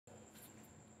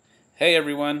Hey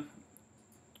everyone,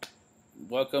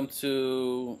 welcome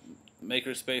to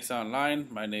Makerspace Online.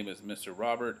 My name is Mr.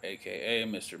 Robert, aka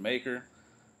Mr. Maker.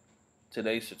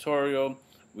 Today's tutorial,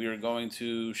 we are going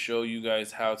to show you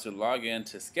guys how to log in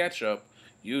to SketchUp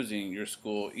using your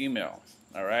school email.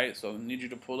 Alright, so I need you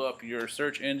to pull up your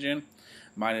search engine.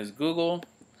 Mine is Google.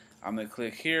 I'm going to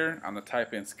click here. I'm going to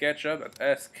type in SketchUp.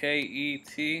 That's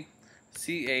SketChup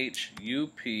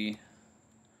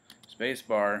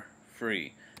spacebar free.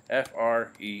 Free. I'm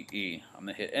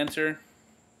gonna hit enter.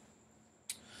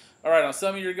 All right, on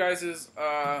some of your guys'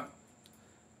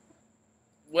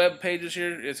 web pages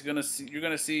here, you're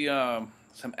gonna see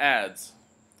some ads.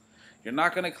 You're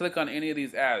not gonna click on any of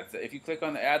these ads. If you click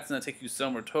on the ads, it's gonna take you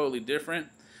somewhere totally different.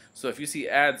 So if you see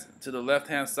ads to the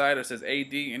left-hand side, it says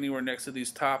AD anywhere next to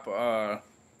these top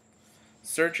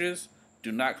searches.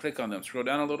 Do not click on them. Scroll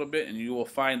down a little bit, and you will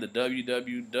find the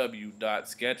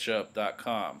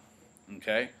www.sketchup.com.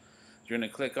 Okay. You're going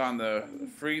to click on the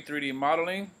free 3D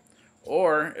modeling,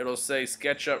 or it'll say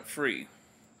SketchUp free.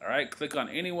 Alright, click on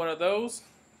any one of those,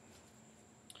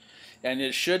 and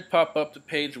it should pop up the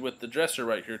page with the dresser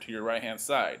right here to your right hand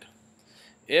side.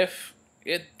 If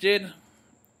it did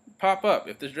pop up,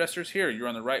 if this dresser's here, you're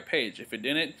on the right page. If it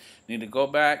didn't, you need to go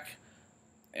back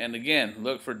and again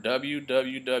look for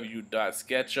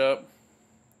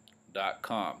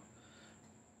www.sketchup.com,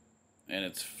 and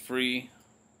it's free.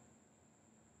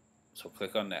 So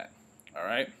click on that.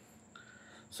 Alright.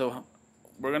 So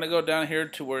we're going to go down here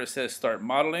to where it says start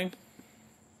modeling.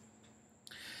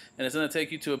 And it's going to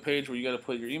take you to a page where you got to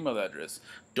put your email address.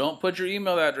 Don't put your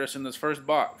email address in this first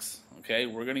box. Okay.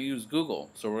 We're going to use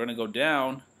Google. So we're going to go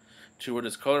down to where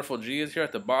this colorful G is here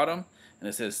at the bottom. And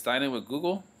it says sign in with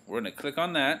Google. We're going to click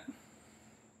on that.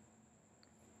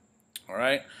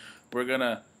 Alright. We're going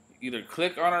to either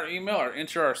click on our email or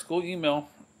enter our school email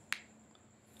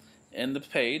in the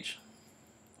page.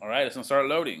 Alright, it's going to start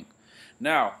loading.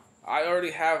 Now, I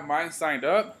already have mine signed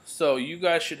up, so you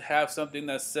guys should have something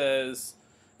that says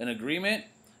an agreement.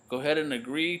 Go ahead and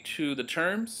agree to the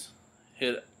terms.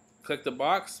 Click the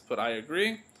box, put I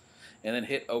agree, and then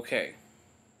hit OK.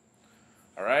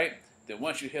 Alright, then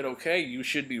once you hit OK, you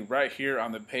should be right here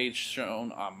on the page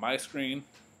shown on my screen.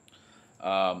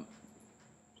 You're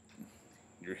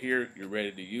here, you're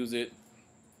ready to use it.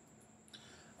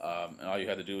 And all you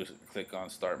have to do is click on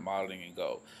start modeling and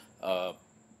go.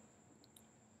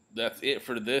 That's it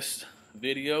for this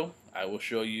video. I will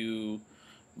show you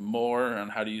more on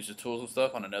how to use the tools and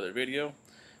stuff on another video.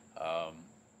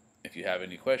 If you have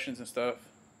any questions and stuff,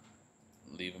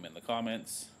 leave them in the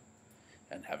comments,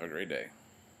 and have a great day.